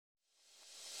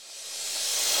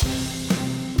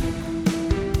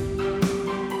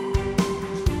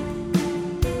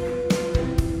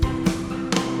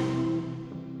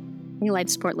Life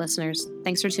Support listeners.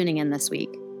 Thanks for tuning in this week.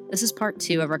 This is part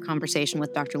 2 of our conversation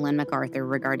with Dr. Lynn MacArthur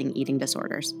regarding eating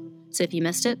disorders. So if you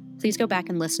missed it, please go back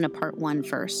and listen to part 1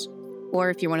 first. Or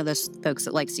if you're one of those folks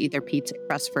that likes to eat their pizza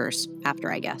crust first,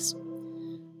 after, I guess.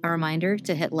 A reminder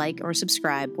to hit like or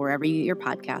subscribe wherever you get your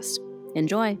podcast.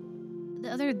 Enjoy.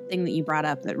 The other thing that you brought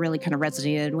up that really kind of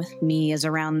resonated with me is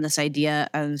around this idea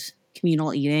of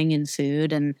communal eating and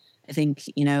food. And I think,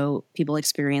 people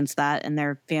experience that in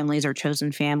their families or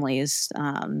chosen families,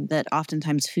 that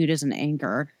oftentimes food is an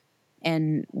anchor.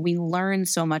 And we learn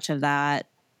so much of that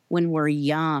when we're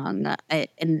young.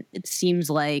 And it seems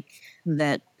like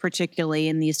that particularly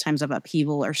in these times of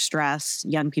upheaval or stress,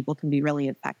 young people can be really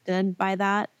affected by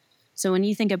that. So when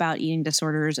you think about eating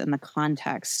disorders in the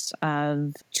context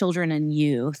of children and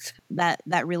youth, that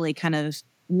really kind of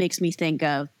makes me think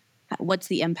of what's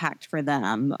the impact for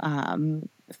them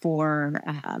for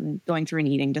going through an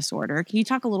eating disorder. Can you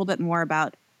talk a little bit more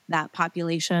about that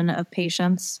population of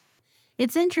patients?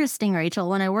 It's interesting, Rachel,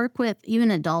 when I work with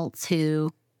even adults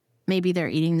who maybe their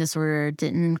eating disorder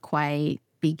didn't quite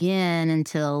begin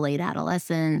until late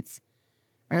adolescence,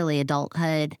 early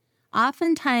adulthood,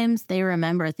 oftentimes they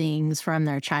remember things from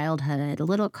their childhood,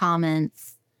 little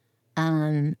comments,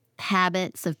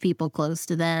 habits of people close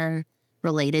to them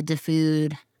related to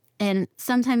food. And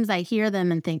sometimes I hear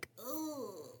them and think,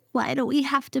 why do we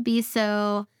have to be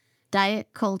so diet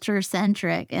culture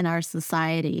centric in our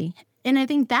society? And I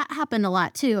think that happened a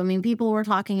lot too. I mean, people were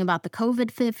talking about the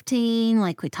COVID-15,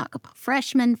 like we talk about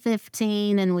freshman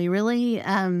 15, and we really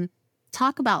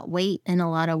talk about weight in a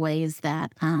lot of ways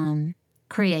that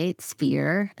creates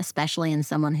fear, especially in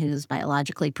someone who's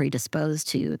biologically predisposed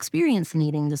to experience an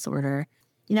eating disorder.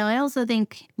 I also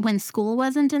think when school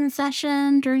wasn't in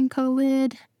session during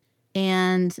COVID,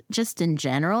 and just in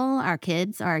general, our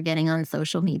kids are getting on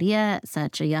social media at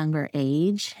such a younger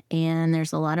age, and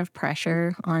there's a lot of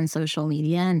pressure on social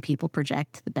media, and people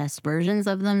project the best versions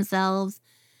of themselves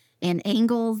and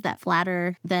angles that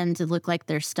flatter them to look like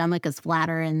their stomach is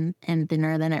flatter and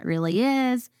thinner than it really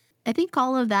is. I think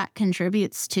all of that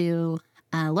contributes to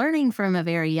learning from a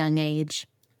very young age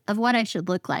of what I should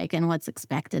look like and what's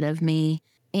expected of me.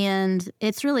 And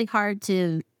it's really hard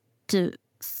to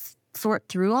sort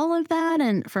through all of that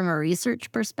and from a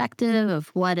research perspective of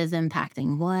what is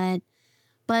impacting what.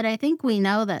 But I think we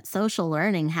know that social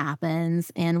learning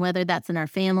happens, and whether that's in our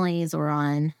families or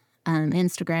on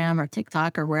Instagram or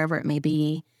TikTok or wherever it may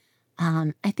be,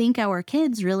 I think our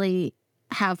kids really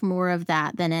have more of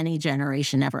that than any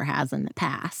generation ever has in the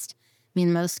past. I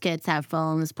mean, most kids have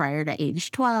phones prior to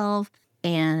age 12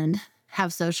 and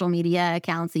have social media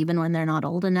accounts even when they're not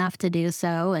old enough to do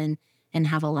so, and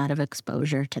have a lot of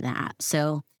exposure to that.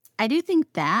 So I do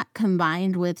think that,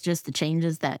 combined with just the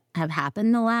changes that have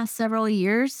happened the last several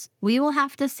years, we will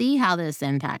have to see how this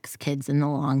impacts kids in the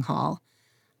long haul.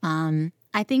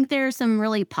 I think there are some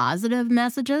really positive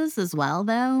messages as well,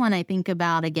 though. When I think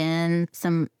about, again,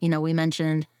 some, we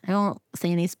mentioned, I won't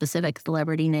say any specific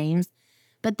celebrity names,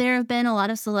 but there have been a lot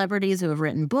of celebrities who have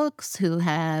written books, who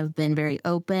have been very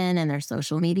open in their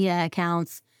social media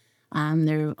accounts.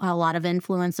 There are a lot of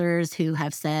influencers who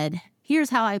have said,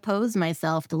 here's how I pose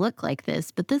myself to look like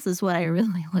this, but this is what I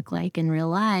really look like in real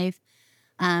life.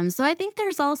 So I think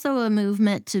there's also a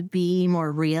movement to be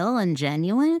more real and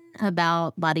genuine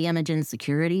about body image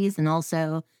insecurities. And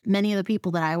also many of the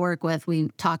people that I work with, we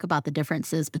talk about the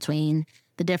differences between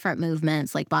the different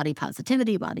movements like body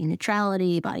positivity, body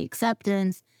neutrality, body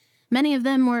acceptance. Many of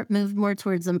them move more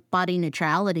towards a body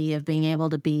neutrality of being able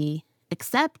to be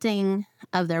accepting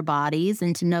of their bodies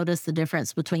and to notice the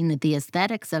difference between the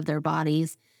aesthetics of their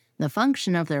bodies, the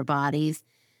function of their bodies,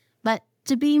 but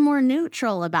to be more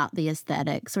neutral about the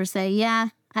aesthetics, or say, yeah,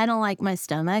 I don't like my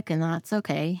stomach and that's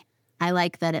okay. I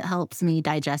like that it helps me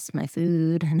digest my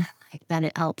food, and I like that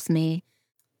it helps me,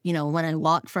 when I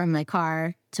walk from my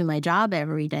car to my job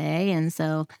every day. And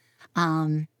so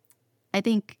I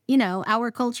think,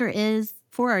 our culture is,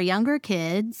 for our younger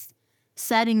kids,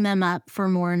 setting them up for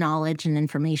more knowledge and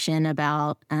information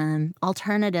about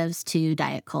alternatives to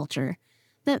diet culture.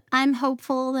 That I'm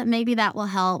hopeful that maybe that will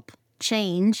help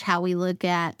change how we look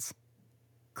at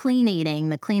clean eating.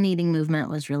 The clean eating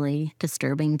movement was really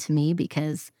disturbing to me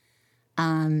because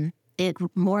it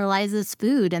moralizes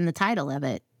food in the title of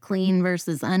it. Clean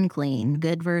versus unclean,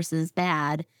 good versus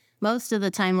bad. Most of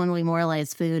the time when we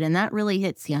moralize food, and that really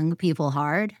hits young people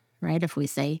hard, right? If we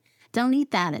say, don't eat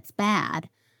that, it's bad.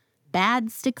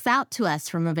 Bad sticks out to us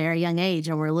from a very young age,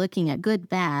 and we're looking at good,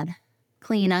 bad,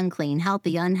 clean, unclean,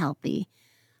 healthy, unhealthy.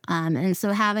 And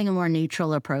so having a more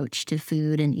neutral approach to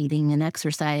food and eating and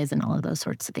exercise and all of those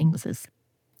sorts of things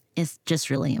is just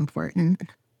really important.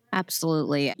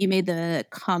 Absolutely. You made the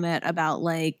comment about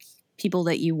like people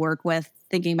that you work with,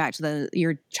 thinking back to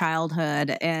your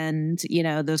childhood and,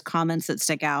 those comments that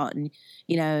stick out. And,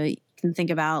 you can think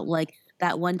about like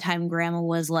that one time grandma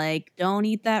was like, don't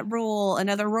eat that roll,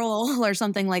 another roll or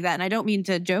something like that. And I don't mean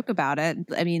to joke about it.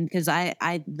 I mean, because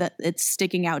it's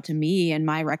sticking out to me in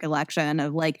my recollection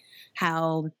of like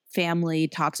how family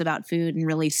talks about food and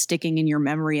really sticking in your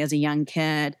memory as a young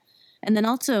kid. And then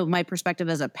also my perspective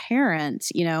as a parent,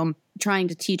 trying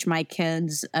to teach my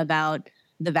kids about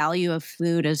the value of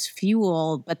food as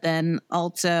fuel, but then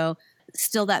also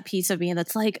still that piece of me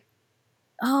that's like,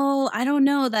 oh, I don't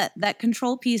know, that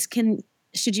control piece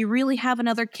should you really have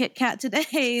another Kit Kat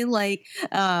today? Like,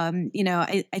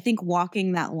 I think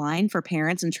walking that line for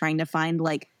parents and trying to find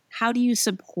like, how do you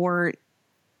support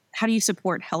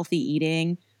healthy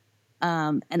eating?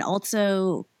 And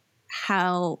also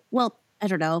I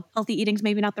don't know, healthy eating's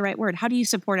maybe not the right word. How do you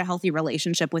support a healthy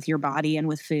relationship with your body and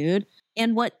with food?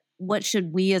 And what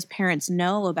should we as parents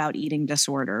know about eating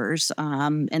disorders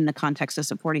in the context of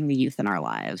supporting the youth in our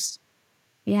lives?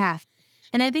 Yeah.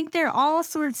 And I think there are all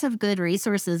sorts of good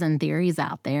resources and theories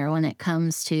out there when it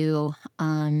comes to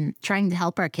trying to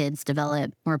help our kids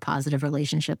develop more positive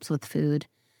relationships with food.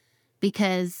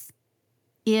 Because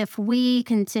if we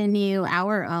continue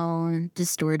our own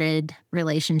distorted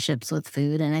relationships with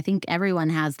food, and I think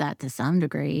everyone has that to some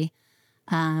degree,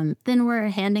 then we're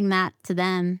handing that to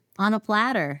them on a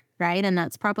platter, right? And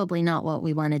that's probably not what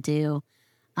we want to do.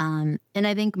 And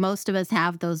I think most of us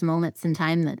have those moments in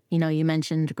time that, you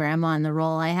mentioned grandma in the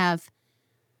role. I have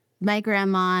my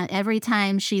grandma, every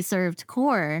time she served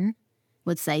corn,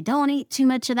 would say, don't eat too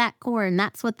much of that corn.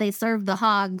 That's what they served the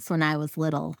hogs when I was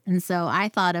little. And so I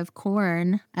thought of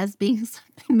corn as being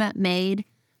something that made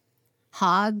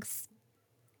hogs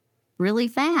really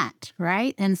fat,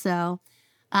 right? And so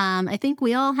I think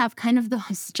we all have kind of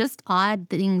those just odd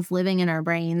things living in our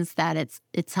brains that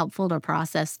it's helpful to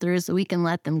process through so we can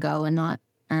let them go and not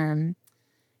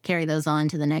carry those on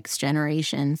to the next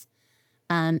generations.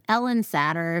 Ellen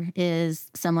Satter is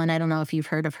someone, I don't know if you've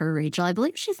heard of her, Rachel. I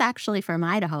believe she's actually from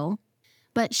Idaho,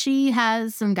 but she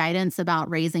has some guidance about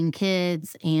raising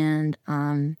kids and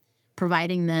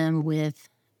providing them with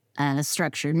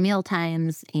structured meal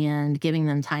times and giving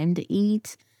them time to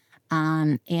eat.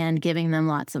 And giving them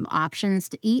lots of options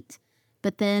to eat.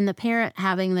 But then the parent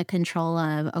having the control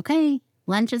of, okay,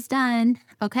 lunch is done.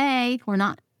 Okay, we're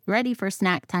not ready for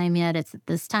snack time yet. It's at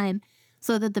this time.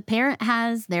 So that the parent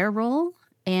has their role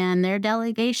and their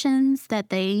delegations that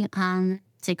they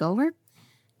take over.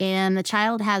 And the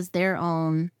child has their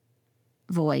own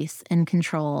voice and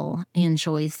control and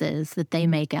choices that they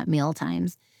make at meal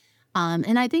times.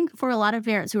 And I think for a lot of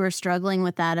parents who are struggling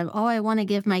with that of, I want to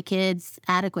give my kids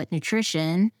adequate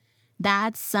nutrition,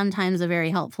 that's sometimes a very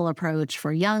helpful approach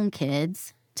for young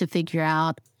kids to figure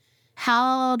out,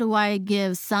 how do I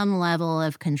give some level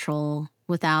of control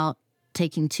without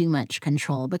taking too much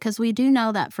control? Because we do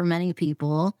know that for many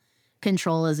people,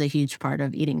 control is a huge part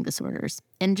of eating disorders.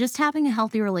 And just having a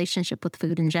healthy relationship with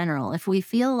food in general. If we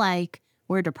feel like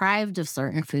we're deprived of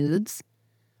certain foods,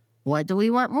 what do we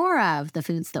want more of? The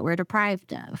foods that we're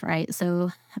deprived of, right?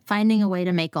 So finding a way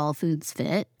to make all foods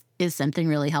fit is something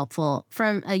really helpful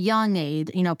from a young age.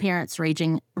 Parents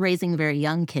raising very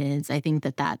young kids, I think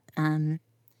that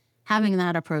having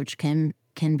that approach can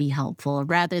be helpful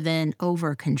rather than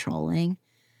over controlling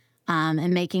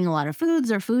and making a lot of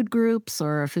foods or food groups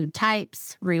or food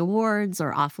types rewards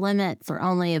or off limits or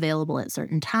only available at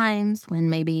certain times when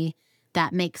maybe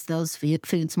that makes those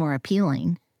foods more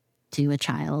appealing to a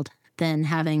child than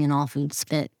having an all foods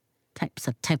fit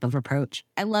type of approach.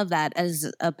 I love that. As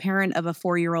a parent of a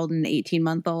 4-year-old and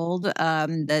 18-month-old,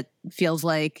 that feels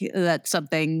like that's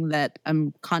something that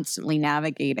I'm constantly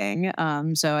navigating.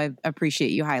 So I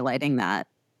appreciate you highlighting that.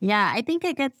 Yeah, I think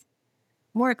it gets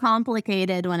more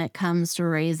complicated when it comes to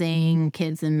raising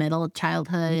kids in middle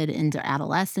childhood into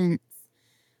adolescence.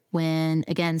 When,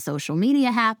 again, social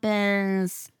media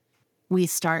happens, we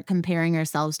start comparing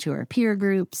ourselves to our peer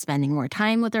groups, spending more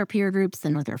time with our peer groups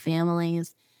than with our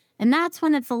families. And that's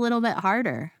when it's a little bit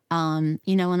harder. In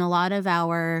a lot of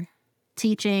our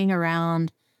teaching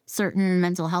around certain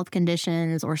mental health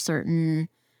conditions or certain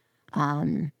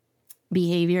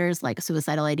behaviors like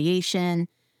suicidal ideation,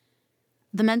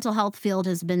 the mental health field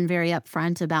has been very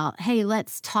upfront about, hey,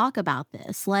 let's talk about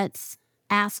this. Let's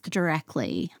ask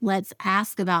directly. Let's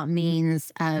ask about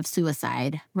means of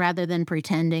suicide rather than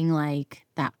pretending like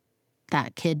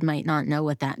that kid might not know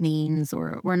what that means,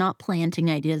 or we're not planting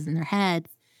ideas in their head.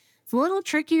 It's a little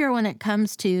trickier when it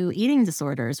comes to eating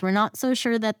disorders. We're not so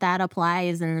sure that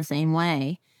applies in the same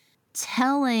way.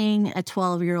 telling a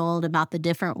 12-year-old about the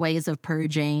different ways of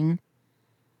purging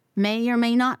may or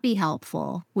may not be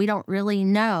helpful. We don't really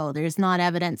know. There's not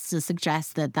evidence to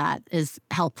suggest that that is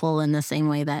helpful in the same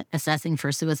way that assessing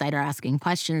for suicide or asking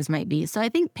questions might be. So I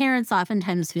think parents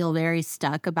oftentimes feel very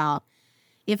stuck about,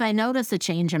 if I notice a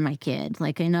change in my kid,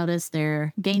 like I notice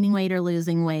they're gaining weight or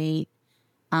losing weight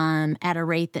at a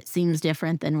rate that seems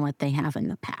different than what they have in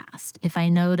the past. If I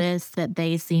notice that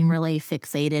they seem really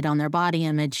fixated on their body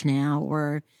image now,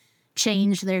 or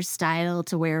change their style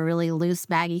to wear really loose,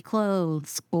 baggy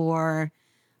clothes, or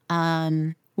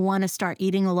want to start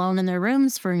eating alone in their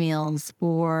rooms for meals,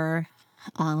 or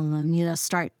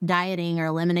start dieting or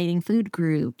eliminating food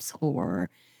groups, or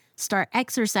start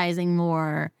exercising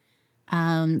more.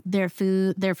 Their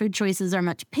food choices are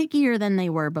much pickier than they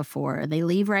were before. They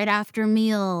leave right after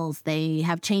meals. They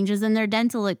have changes in their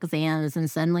dental exams,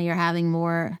 and suddenly are having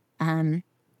more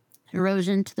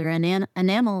erosion to their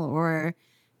enamel or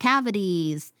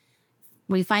cavities.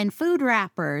 We find food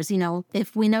wrappers.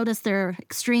 If we notice they're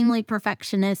extremely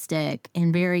perfectionistic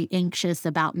and very anxious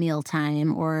about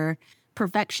mealtime, or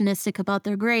perfectionistic about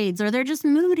their grades, or they're just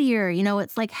moodier,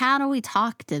 it's like, how do we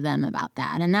talk to them about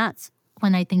that? And that's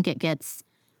when I think it gets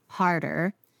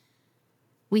harder.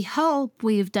 We hope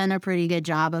we've done a pretty good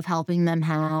job of helping them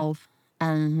have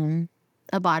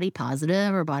a body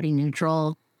positive or body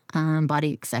neutral,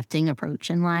 body accepting approach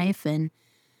in life, and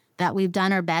that we've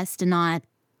done our best to not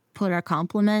put our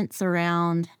compliments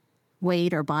around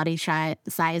weight or body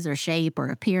size or shape or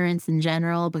appearance in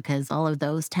general, because all of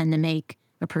those tend to make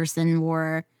a person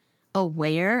more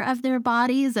aware of their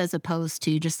bodies as opposed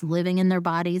to just living in their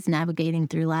bodies, navigating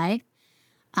through life.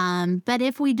 But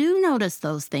if we do notice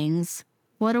those things,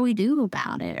 what do we do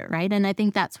about it, right? And I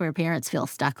think that's where parents feel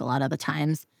stuck a lot of the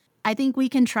times. I think we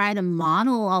can try to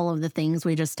model all of the things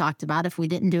we just talked about if we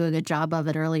didn't do a good job of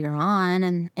it earlier on,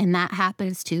 and that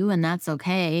happens too, and that's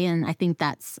okay. And I think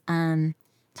that's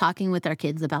talking with our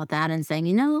kids about that and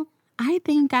saying, I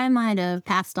think I might have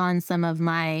passed on some of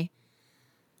my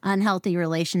unhealthy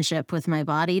relationship with my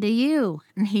body to you.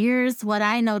 And here's what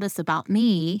I notice about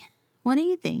me. What do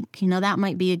you think? That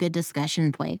might be a good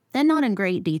discussion point. Then not in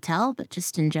great detail, but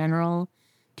just in general.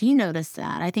 Do you notice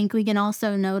that? I think we can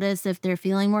also notice if they're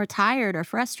feeling more tired or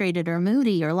frustrated or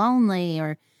moody or lonely,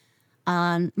 or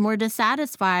more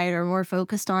dissatisfied or more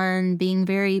focused on being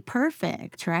very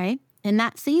perfect, right? And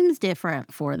that seems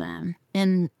different for them.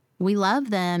 And we love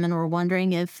them, and we're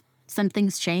wondering if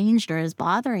something's changed or is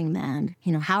bothering them.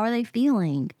 How are they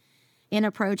feeling? In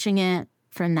approaching it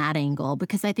from that angle,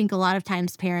 because I think a lot of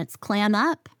times parents clam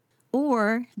up,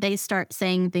 or they start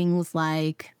saying things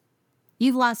like,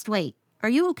 you've lost weight. Are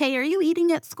you okay? Are you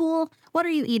eating at school? What are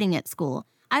you eating at school?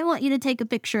 I want you to take a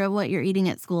picture of what you're eating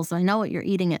at school so I know what you're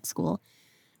eating at school.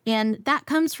 And that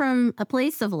comes from a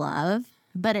place of love,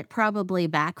 but it probably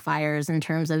backfires in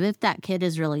terms of, if that kid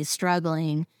is really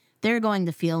struggling, they're going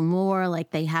to feel more like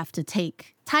they have to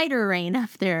take tighter rein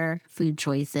of their food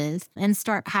choices and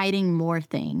start hiding more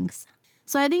things.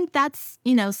 So I think that's,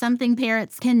 something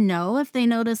parents can know if they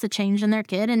notice a change in their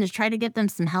kid, and to try to get them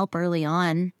some help early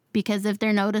on. Because if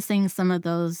they're noticing some of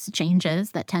those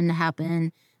changes that tend to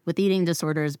happen with eating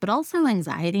disorders, but also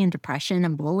anxiety and depression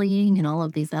and bullying and all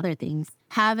of these other things,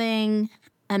 having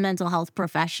a mental health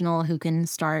professional who can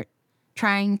start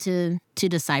trying to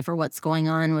decipher what's going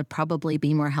on would probably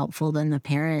be more helpful than the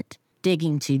parent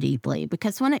digging too deeply.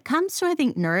 Because when it comes to, I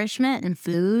think, nourishment and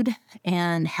food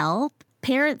and health,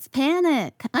 parents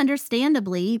panic,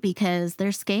 understandably, because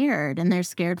they're scared, and they're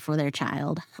scared for their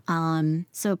child.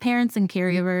 So parents and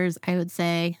caregivers, I would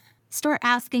say, start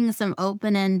asking some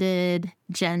open-ended,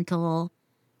 gentle,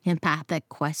 empathic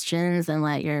questions, and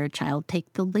let your child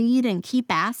take the lead, and keep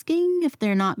asking if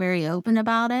they're not very open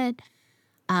about it.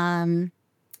 And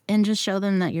just show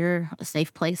them that you're a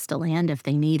safe place to land if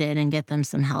they need it, and get them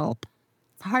some help.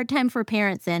 It's a hard time for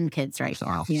parents and kids right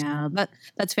now. Yeah,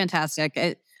 that's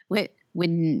fantastic.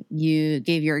 When you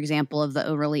gave your example of the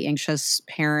overly anxious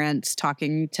parents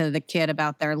talking to the kid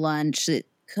about their lunch, it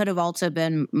could have also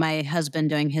been my husband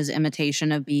doing his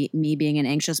imitation of me being an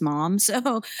anxious mom.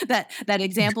 So that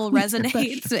example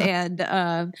resonates. And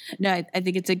no, I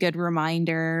think it's a good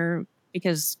reminder,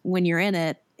 because when you're in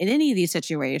it, in any of these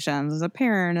situations, as a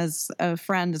parent, as a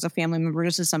friend, as a family member,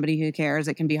 just as somebody who cares,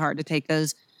 it can be hard to take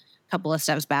those couple of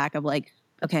steps back of like,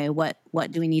 okay, what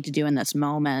do we need to do in this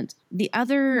moment? The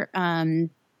other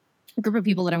group of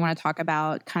people that I want to talk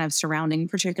about, kind of surrounding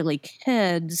particularly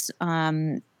kids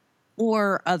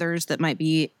or others that might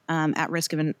be at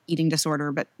risk of an eating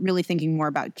disorder, but really thinking more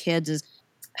about kids, is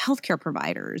healthcare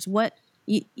providers.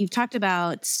 You've talked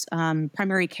about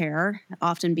primary care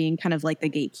often being kind of like the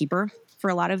gatekeeper for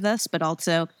a lot of this, but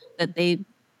also that they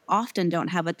often don't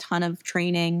have a ton of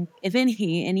training, if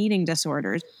any, in eating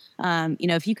disorders.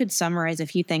 If you could summarize a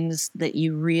few things that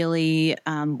you really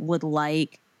would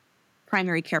like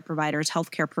primary care providers,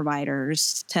 healthcare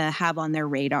providers to have on their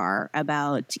radar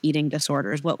about eating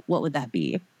disorders, what would that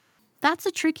be? That's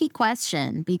a tricky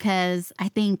question because I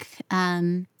think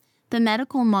the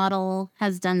medical model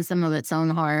has done some of its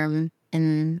own harm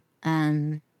in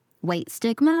weight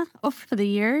stigma over the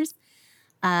years.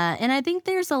 And I think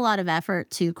there's a lot of effort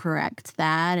to correct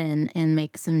that and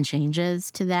make some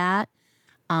changes to that.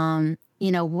 When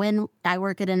I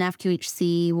work at an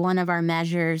FQHC, one of our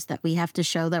measures that we have to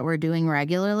show that we're doing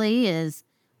regularly is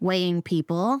weighing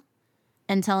people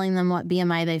and telling them what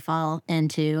BMI they fall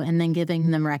into and then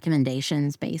giving them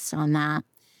recommendations based on that.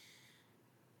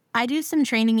 I do some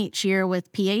training each year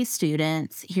with PA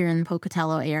students here in the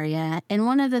Pocatello area. And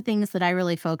one of the things that I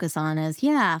really focus on is,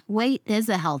 weight is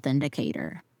a health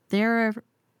indicator. There are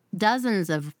dozens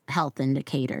of health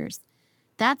indicators.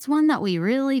 That's one that we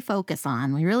really focus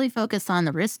on. We really focus on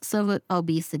the risks of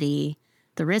obesity,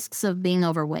 the risks of being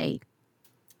overweight.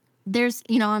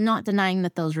 I'm not denying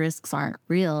that those risks aren't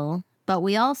real, but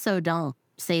we also don't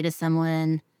say to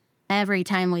someone every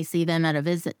time we see them at a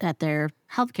visit at their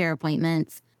healthcare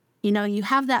appointments, you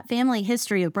have that family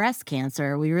history of breast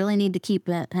cancer. We really need to keep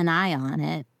an eye on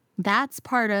it. That's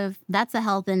a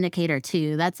health indicator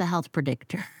too. That's a health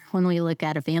predictor when we look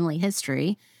at a family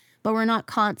history, but we're not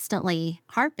constantly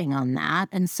harping on that.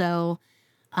 And so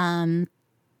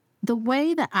the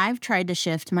way that I've tried to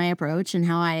shift my approach and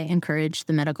how I encourage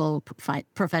the medical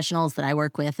professionals that I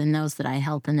work with and those that I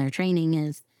help in their training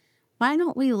is, why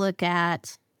don't we look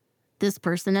at this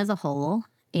person as a whole?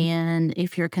 And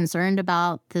if you're concerned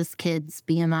about this kid's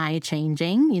BMI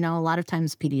changing, a lot of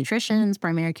times pediatricians,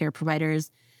 primary care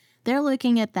providers, they're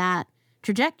looking at that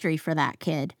trajectory for that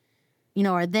kid.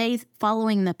 Are they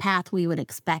following the path we would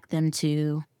expect them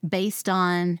to based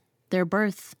on their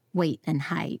birth weight and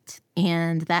height?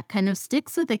 And that kind of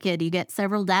sticks with the kid. You get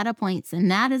several data points,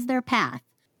 and that is their path.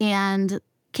 And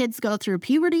kids go through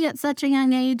puberty at such a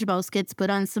young age. Most kids put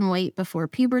on some weight before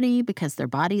puberty because their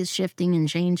body is shifting and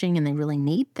changing, and they really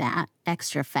need that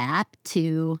extra fat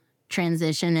to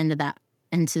transition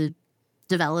into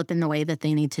develop in the way that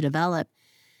they need to develop.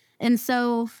 And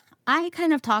so I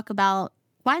kind of talk about,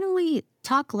 why don't we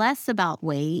talk less about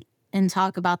weight and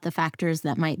talk about the factors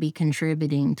that might be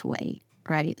contributing to weight,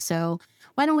 right? So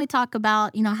why don't we talk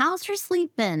about, how's your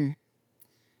sleep been?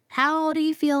 How do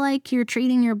you feel like you're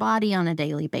treating your body on a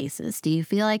daily basis? Do you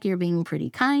feel like you're being pretty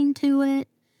kind to it?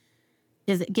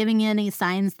 Is it giving you any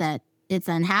signs that it's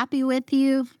unhappy with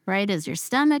you, right? Is your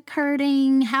stomach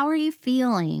hurting? How are you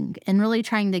feeling? And really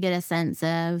trying to get a sense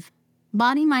of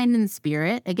body, mind, and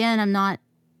spirit. Again, I'm not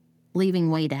leaving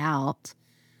weight out.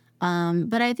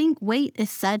 But I think weight is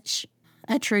such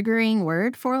a triggering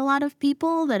word for a lot of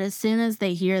people that as soon as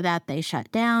they hear that, they shut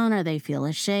down or they feel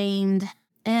ashamed.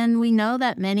 And we know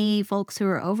that many folks who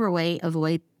are overweight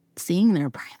avoid seeing their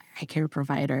primary care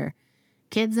provider,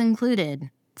 kids included,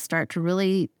 start to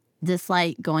really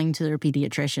dislike going to their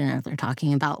pediatrician if they're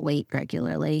talking about weight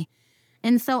regularly.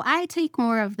 And so I take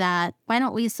more of that. Why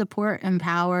don't we support,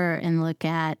 empower, and look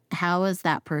at how is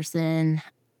that person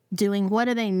doing? What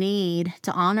do they need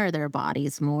to honor their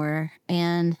bodies more?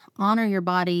 And honor your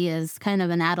body is kind of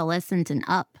an adolescent and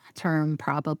up term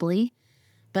probably.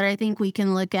 But I think we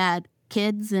can look at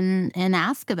kids and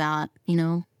ask about,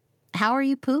 how are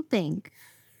you pooping?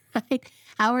 Right?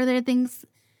 How are there things?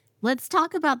 Let's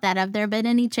talk about that. Have there been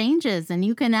any changes? And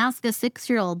you can ask a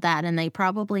 6-year-old that, and they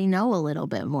probably know a little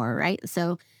bit more, right?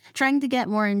 So trying to get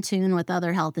more in tune with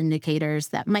other health indicators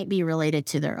that might be related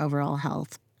to their overall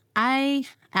health. I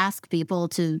ask people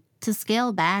to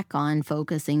scale back on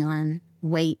focusing on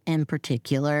weight in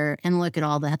particular and look at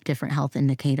all the different health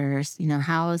indicators.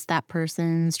 How is that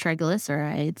person's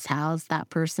triglycerides? How's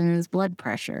that person's blood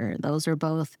pressure? Those are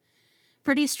both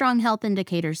pretty strong health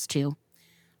indicators too.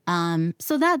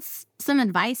 So that's some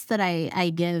advice that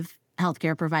I give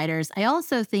healthcare providers. I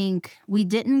also think we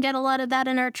didn't get a lot of that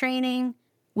in our training.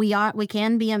 We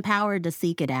can be empowered to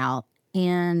seek it out.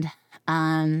 And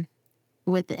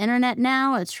with the internet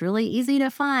now, it's really easy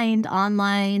to find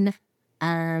online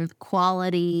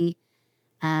quality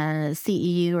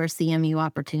CEU or CMU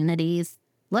opportunities.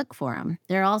 Look for them.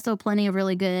 There are also plenty of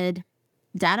really good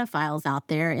data files out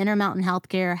there. Intermountain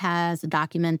Healthcare has a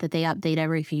document that they update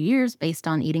every few years based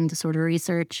on eating disorder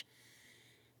research.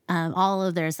 All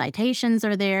of their citations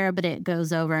are there, but it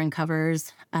goes over and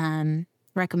covers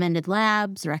recommended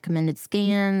labs, recommended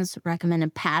scans,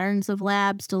 recommended patterns of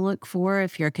labs to look for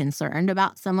if you're concerned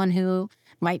about someone who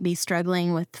might be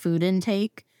struggling with food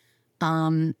intake.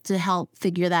 to help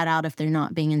figure that out if they're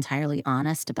not being entirely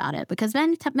honest about it. Because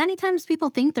many times people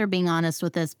think they're being honest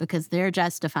with us because they're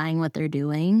justifying what they're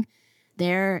doing.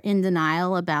 They're in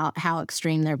denial about how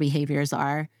extreme their behaviors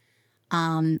are.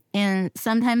 And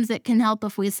sometimes it can help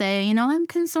if we say, I'm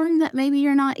concerned that maybe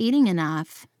you're not eating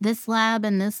enough. This lab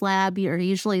and this lab are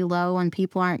usually low when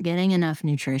people aren't getting enough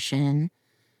nutrition.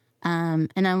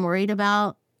 And I'm worried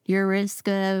about your risk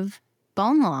of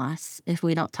bone loss if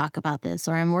we don't talk about this,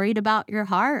 or I'm worried about your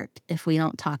heart if we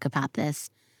don't talk about this.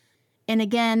 And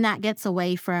again, that gets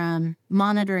away from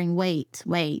monitoring weight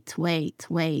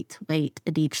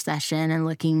at each session and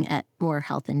looking at more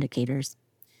health indicators.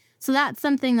 So that's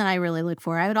something that I really look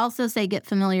for. I would also say get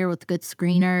familiar with good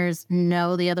screeners,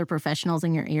 know the other professionals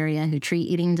in your area who treat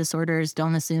eating disorders.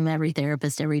 Don't assume every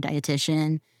therapist, every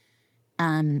dietitian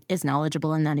is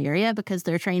knowledgeable in that area, because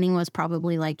their training was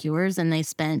probably like yours and they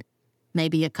spent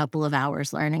maybe a couple of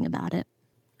hours learning about it.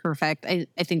 Perfect. I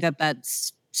think that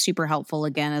that's super helpful,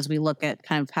 again, as we look at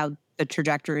kind of how the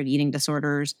trajectory of eating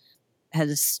disorders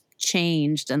has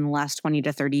changed in the last 20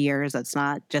 to 30 years. That's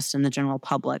not just in the general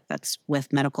public, that's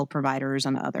with medical providers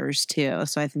and others too.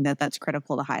 So I think that that's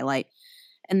critical to highlight.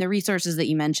 And the resources that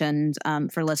you mentioned,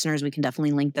 for listeners, we can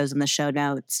definitely link those in the show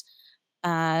notes.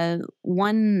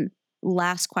 One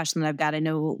last question that I've got, I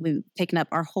know we've taken up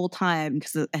our whole time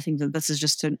because I think that this is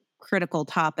just a critical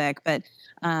topic, but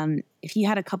if you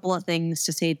had a couple of things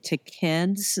to say to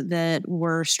kids that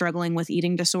were struggling with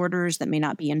eating disorders that may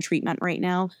not be in treatment right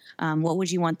now, what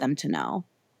would you want them to know?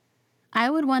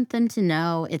 I would want them to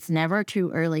know it's never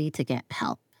too early to get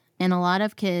help. And a lot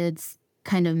of kids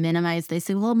kind of minimize, they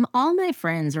say, well, all my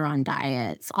friends are on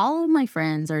diets. All of my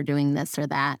friends are doing this or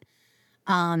that.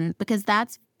 Because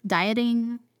that's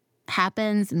dieting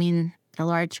happens. I mean, a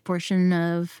large portion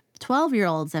of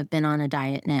 12-year-olds have been on a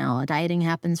diet now. Dieting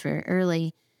happens very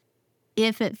early.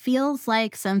 If it feels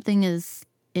like something is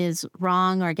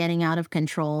wrong or getting out of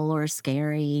control or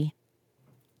scary,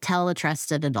 tell a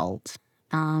trusted adult.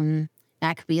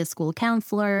 That could be a school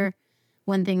counselor.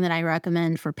 One thing that I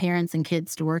recommend for parents and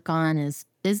kids to work on is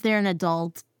there an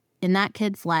adult in that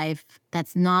kid's life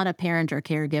that's not a parent or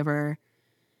caregiver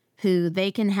who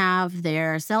they can have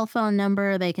their cell phone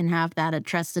number, they can have that a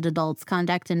trusted adult's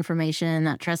contact information,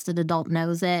 that trusted adult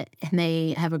knows it, and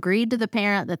they have agreed to the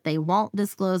parent that they won't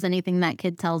disclose anything that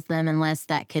kid tells them unless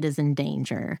that kid is in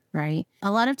danger, right?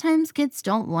 A lot of times kids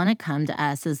don't want to come to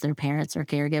us as their parents or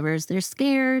caregivers. They're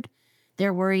scared.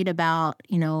 They're worried about,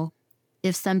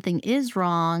 if something is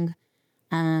wrong,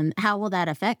 how will that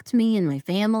affect me and my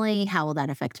family? How will that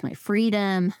affect my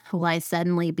freedom? Will I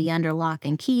suddenly be under lock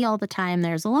and key all the time?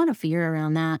 There's a lot of fear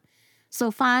around that. So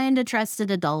find a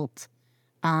trusted adult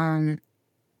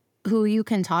who you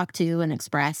can talk to and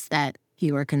express that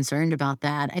you are concerned about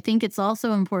that. I think it's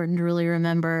also important to really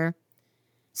remember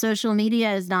social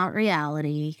media is not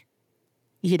reality.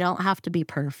 You don't have to be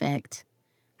perfect.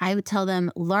 I would tell them,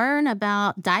 learn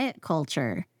about diet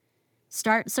culture.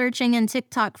 Start searching in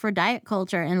TikTok for diet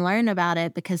culture and learn about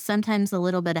it, because sometimes a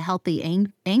little bit of healthy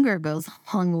anger goes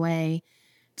a long way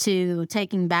to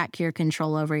taking back your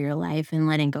control over your life and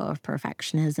letting go of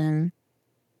perfectionism.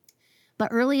 But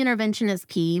early intervention is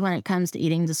key when it comes to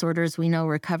eating disorders. We know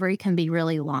recovery can be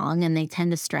really long and they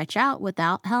tend to stretch out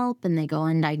without help and they go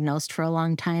undiagnosed for a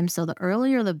long time. So the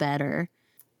earlier the better.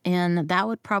 And that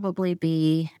would probably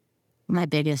be my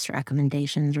biggest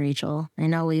recommendations, Rachel. I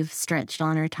know we've stretched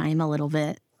on our time a little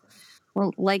bit.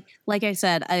 Well, like I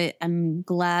said, I'm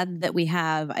glad that we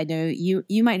have. I know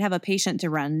you might have a patient to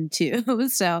run to,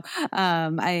 so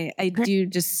I do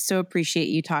just so appreciate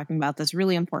you talking about this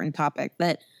really important topic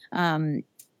that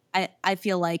I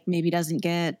feel like maybe doesn't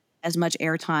get as much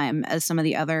airtime as some of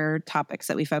the other topics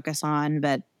that we focus on,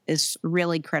 but is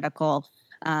really critical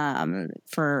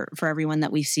for everyone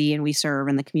that we see and we serve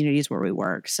in the communities where we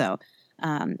work. So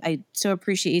I so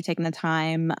appreciate you taking the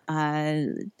time.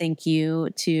 Thank you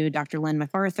to Dr. Lynn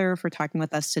MacArthur for talking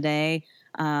with us today.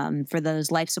 For those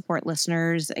life support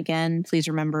listeners, again, please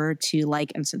remember to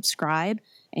like and subscribe.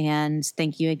 And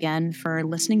thank you again for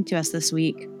listening to us this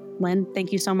week. Lynn,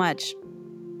 thank you so much.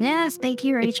 Yes, thank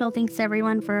you, Rachel. Thanks,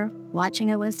 everyone, for watching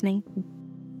and listening.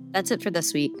 That's it for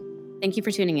this week. Thank you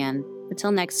for tuning in.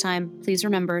 Until next time, please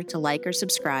remember to like or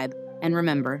subscribe. And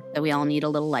remember that we all need a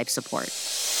little life support.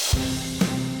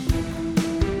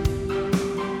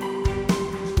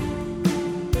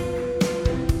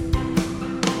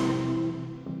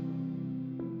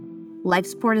 Life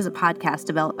Support is a podcast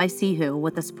developed by CHU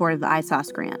with the support of the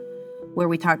ISOS grant, where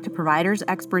we talk to providers,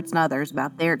 experts, and others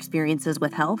about their experiences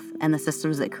with health and the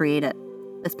systems that create it.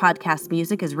 This podcast's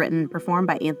music is written and performed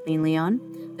by Anthony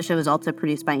Leon. The show is also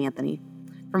produced by Anthony.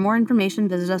 For more information,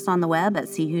 visit us on the web at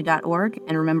seewho.org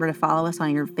and remember to follow us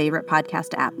on your favorite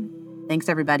podcast app. Thanks,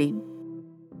 everybody.